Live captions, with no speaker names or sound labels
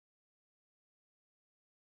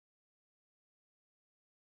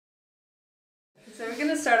So we're going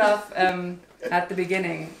to start off at the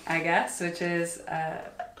beginning, I guess, which is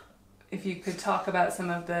if you could talk about some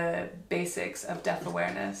of the basics of deaf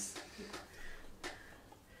awareness.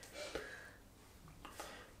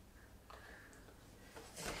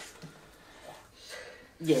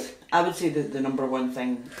 Yeah, I would say that the number one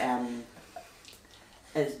thing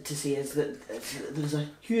is that there's a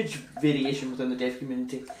huge variation within the deaf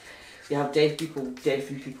community. You have deaf people,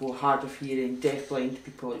 deafened people, hard of hearing, deaf-blind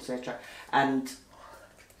people, etc. And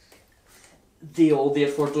they all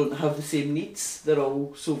therefore don't have the same needs. They're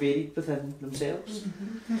all so varied within themselves.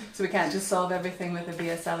 Mm-hmm. So we can't just solve everything with a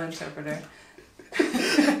BSL interpreter.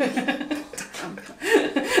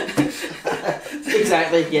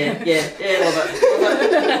 Exactly, yeah, love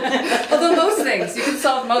it. Although most things, you can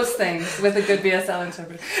solve most things with a good BSL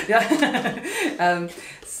interpreter. Yeah.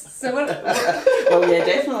 So what? Well, yeah,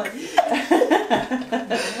 definitely.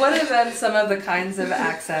 What are then some of the kinds of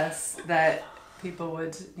access that people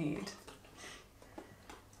would need?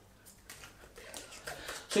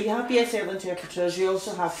 So you have BSL interpreters, you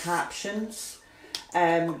also have captions,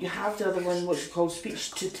 you have the other one which is called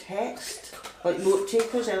speech to text, like note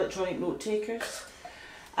takers, electronic note takers,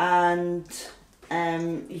 and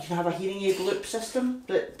you can have a hearing aid loop system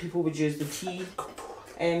that people would use the T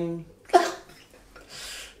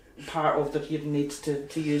part of their hearing aids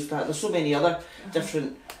to use that. There's so many other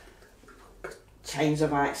different kinds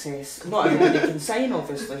of access. Not everybody can sign,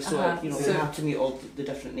 obviously, so you have to meet all the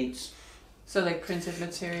different needs. So like printed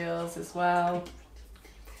materials as well.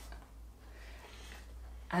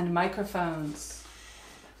 And microphones.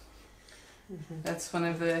 Mm-hmm. That's one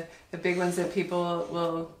of the big ones that people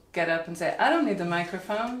will get up and say, I don't need the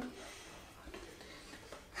microphone.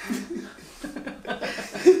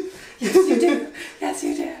 Yes, you do. Yes,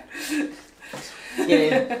 you do.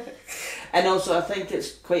 Yeah. And also I think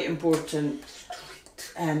it's quite important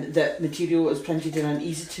that material is printed in an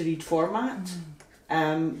easy to read format.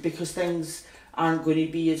 Because things aren't going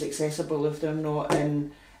to be as accessible if they're not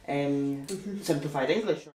in simplified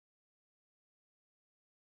English.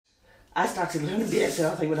 I started learning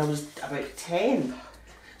BSL I think when I was about 10.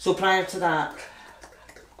 So prior to that,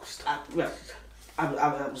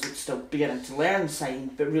 I was still beginning to learn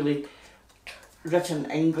sign, but really written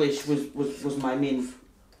English was my main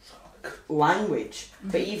language.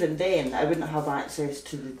 But even then I wouldn't have access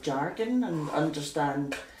to the jargon and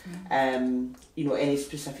understand any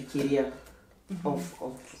specific area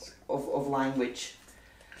of language.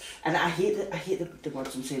 And I hate the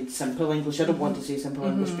words I'm saying, simple English. I don't want to say simple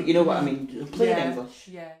English, but you know what I mean, plain English.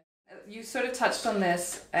 Yeah. You sort of touched on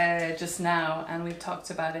this just now, and we've talked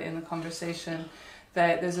about it in the conversation,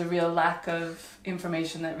 that there's a real lack of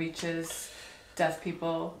information that reaches deaf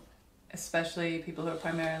people, especially people who are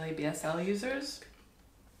primarily BSL users.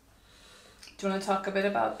 Do you want to talk a bit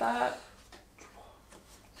about that?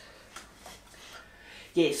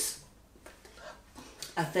 Yes.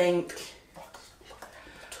 I think,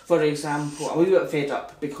 for example, I'm a wee bit fed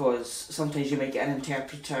up because sometimes you might get an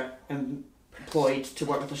interpreter employed to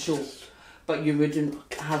work with a show, but you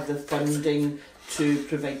wouldn't have the funding to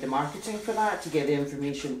provide the marketing for that, to get the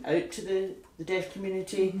information out to the deaf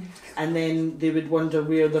community, and then they would wonder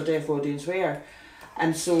where their deaf audience were.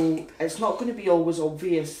 And so it's not going to be always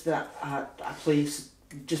obvious that a place,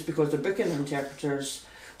 just because they're booking interpreters,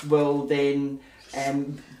 will then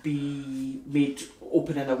be made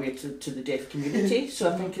open and aware to the deaf community.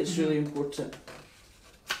 So I think it's really important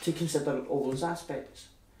to consider all those aspects.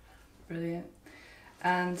 Brilliant.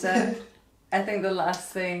 And I think the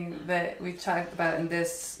last thing that we talked about in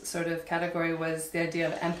this sort of category was the idea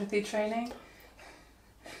of empathy training.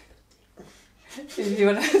 Do you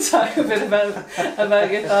want to talk a bit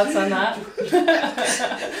about your thoughts on that?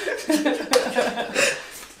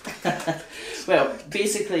 Well,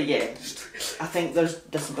 basically, yeah. I think there's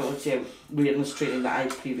disability awareness training that I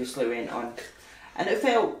previously went on, and it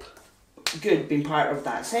felt good being part of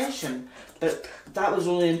that session, but that was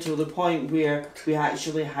only until the point where we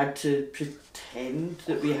actually had to pretend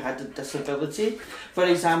that we had a disability. For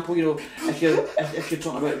example, if you're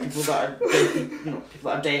talking about people that are deaf, people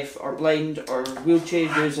that are deaf or blind or wheelchair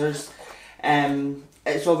users,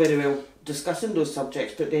 it's all very well discussing those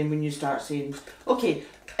subjects, but then when you start saying, okay,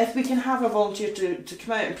 if we can have a volunteer to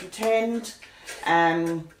come out and pretend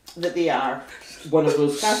that they are one of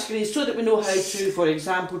those categories, so that we know how to, for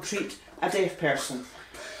example, treat a deaf person,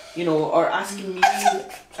 or asking me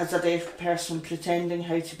as a deaf person pretending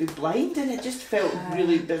how to be blind, and it just felt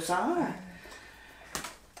really bizarre.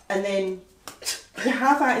 And then you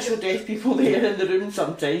have actual deaf people there in the room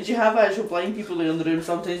sometimes, you have actual blind people there in the room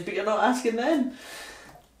sometimes, but you're not asking them.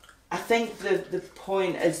 I think the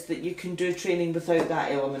point is that you can do training without that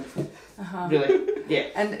element. Really, yeah.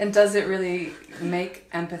 And does it really make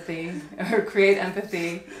empathy or create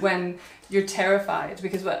empathy when you're terrified?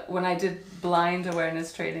 Because when I did blind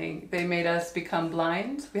awareness training, they made us become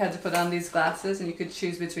blind. We had to put on these glasses, and you could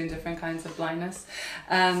choose between different kinds of blindness,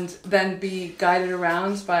 and then be guided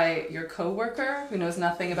around by your co-worker who knows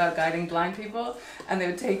nothing about guiding blind people, and they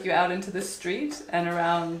would take you out into the street and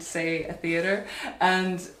around, say, a theater,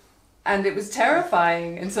 and it was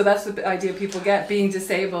terrifying. And so that's the idea people get. Being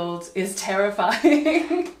disabled is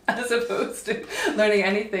terrifying as opposed to learning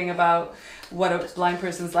anything about what a blind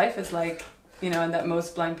person's life is like, you know, and that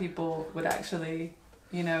most blind people would actually,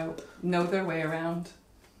 you know their way around.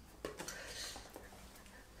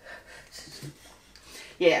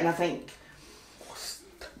 Yeah, and I think,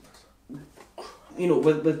 you know,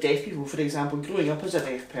 with deaf people, for example, growing up as a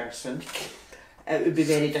deaf person, it would be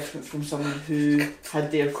very different from someone who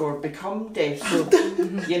had therefore become deaf. So,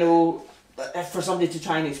 you know, for somebody to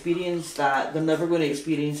try and experience that, they're never going to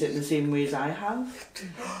experience it in the same way as I have.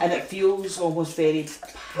 And it feels almost very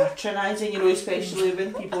patronising, you know, especially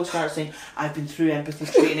when people start saying, I've been through empathy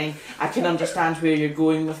training, I can understand where you're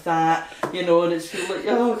going with that, you know, and it's feels like,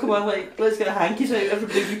 oh, come on, like, let's get a hankies out,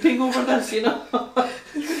 everybody weeping over this, you know.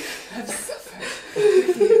 I've suffered.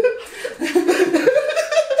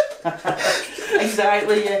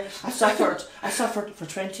 Exactly, yeah. I suffered for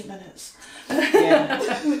 20 minutes. Yeah.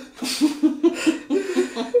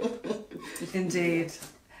 Indeed.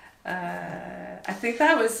 I think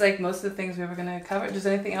that was like most of the things we were going to cover. Is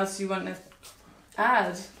there anything else you want to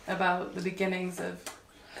add about the beginnings of...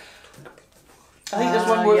 I think there's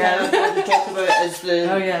one more thing I want to talk about is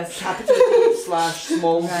the capital D /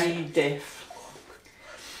 small d deaf.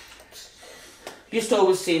 Used to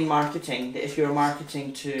always say in marketing that if you're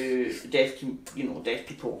marketing to deaf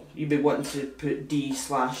people, you'd be wanting to put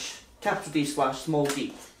capital D / small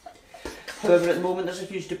d. However, at the moment there's a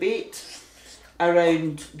huge debate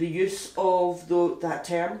around the use of that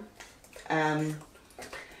term,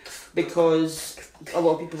 because a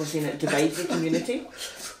lot of people are saying it divides the community,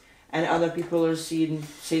 and other people are saying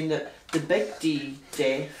that the big D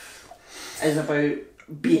deaf is about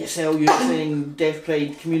BSL using deaf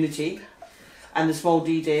pride community, and the small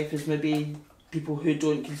d deaf is maybe people who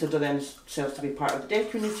don't consider themselves to be part of the deaf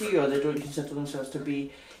community, or they don't consider themselves to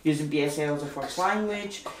be using BSL as a first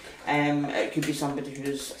language. It could be somebody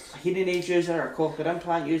who's a hearing aid user or a cochlear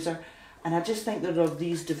implant user, and I just think there are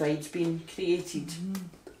these divides being created.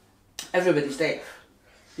 Everybody's deaf,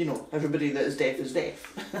 you know, everybody that is deaf is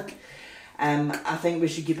deaf. I think we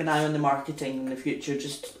should keep an eye on the marketing in the future.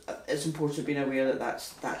 Just it's important being aware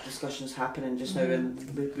that discussion is happening just now, and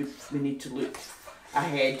we need to look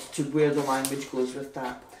ahead to where the language goes with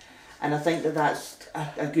that. And I think that's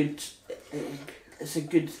a good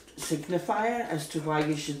signifier as to why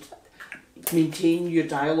you should maintain your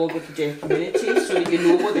dialogue with the deaf community, so that you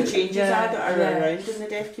know what the changes are that are around in the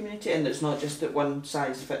deaf community, and it's not just that one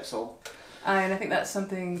size fits all. And I think that's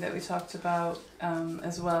something that we talked about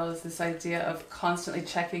as well, as this idea of constantly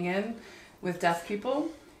checking in with deaf people,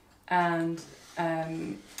 and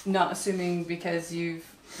not assuming because you've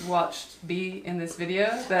watched Bea in this video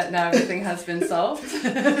that now everything has been solved,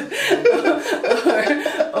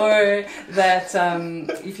 or that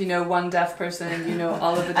if you know one deaf person, you know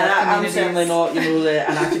all of the deaf communities. I'm certainly not, you know,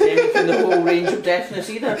 an academic in the whole range of deafness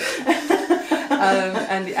either.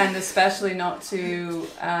 And especially not to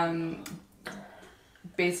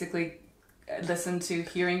basically listen to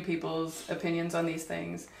hearing people's opinions on these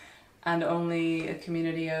things, and only a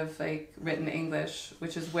community of like written English,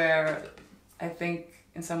 which is where I think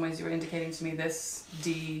in some ways you were indicating to me this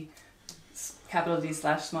D, capital D /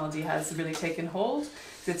 small d, has really taken hold.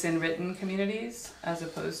 It's in written communities as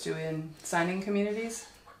opposed to in signing communities,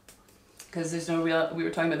 because there's no real, we were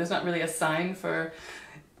talking about, there's not really a sign for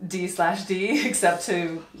D / D except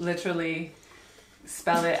to literally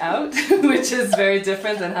spell it out, which is very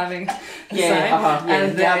different than having a sign.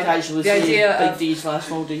 And the idea of D /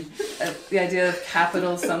 small d. The idea of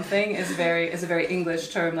capital something is a very English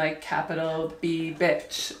term, like capital B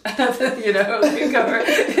bitch.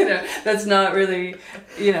 That's not really,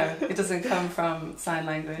 it doesn't come from sign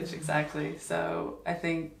language exactly. So I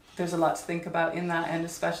think there's a lot to think about in that, and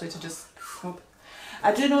especially to just hope.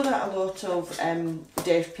 I do know that a lot of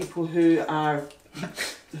deaf people who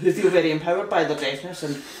feel very empowered by their deafness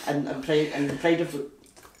and proud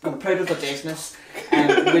of their deafness,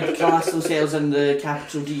 would class themselves in the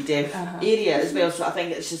capital D deaf area as well. So I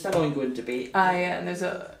think it's just an ongoing debate. And there's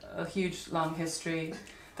a huge long history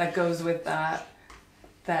that goes with that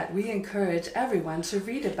we encourage everyone to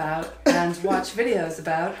read about and watch videos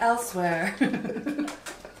about elsewhere.